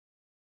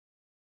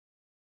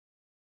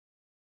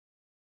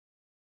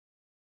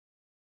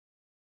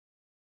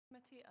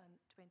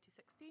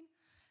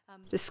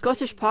The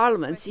Scottish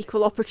Parliament's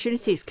Equal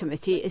Opportunities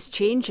Committee is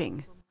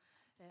changing.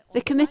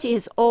 The committee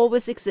has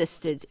always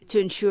existed to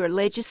ensure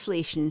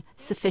legislation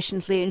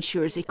sufficiently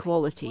ensures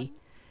equality,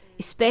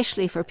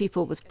 especially for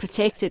people with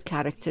protected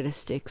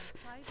characteristics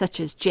such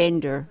as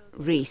gender,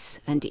 race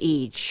and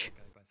age.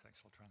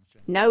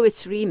 Now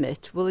its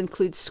remit will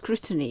include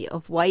scrutiny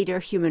of wider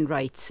human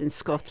rights in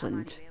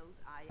Scotland.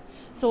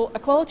 So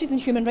Equalities and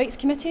Human Rights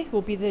Committee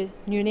will be the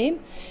new name,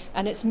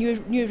 and its new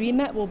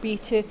remit will be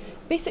to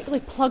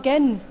basically plug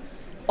in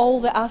all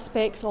the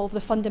aspects of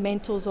the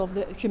fundamentals of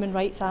the Human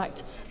Rights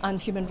Act and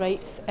human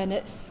rights in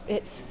its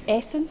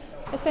essence,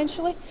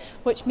 essentially,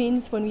 which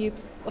means when you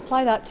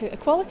apply that to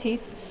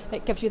equalities,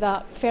 it gives you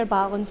that fair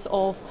balance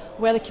of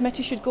where the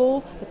committee should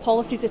go, the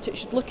policies that it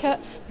should look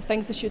at, the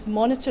things it should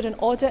monitor and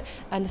audit,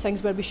 and the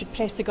things where we should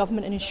press the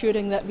government in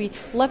ensuring that we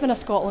live in a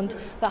Scotland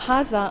that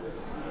has that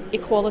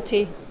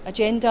equality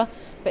agenda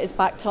but is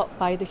backed up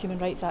by the Human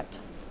Rights Act.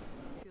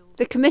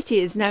 The committee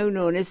is now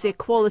known as the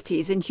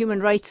Equalities and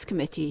Human Rights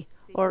Committee,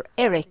 or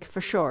ERIC for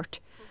short,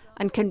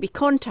 and can be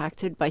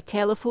contacted by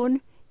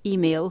telephone,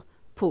 email,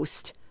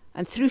 post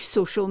and through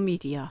social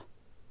media.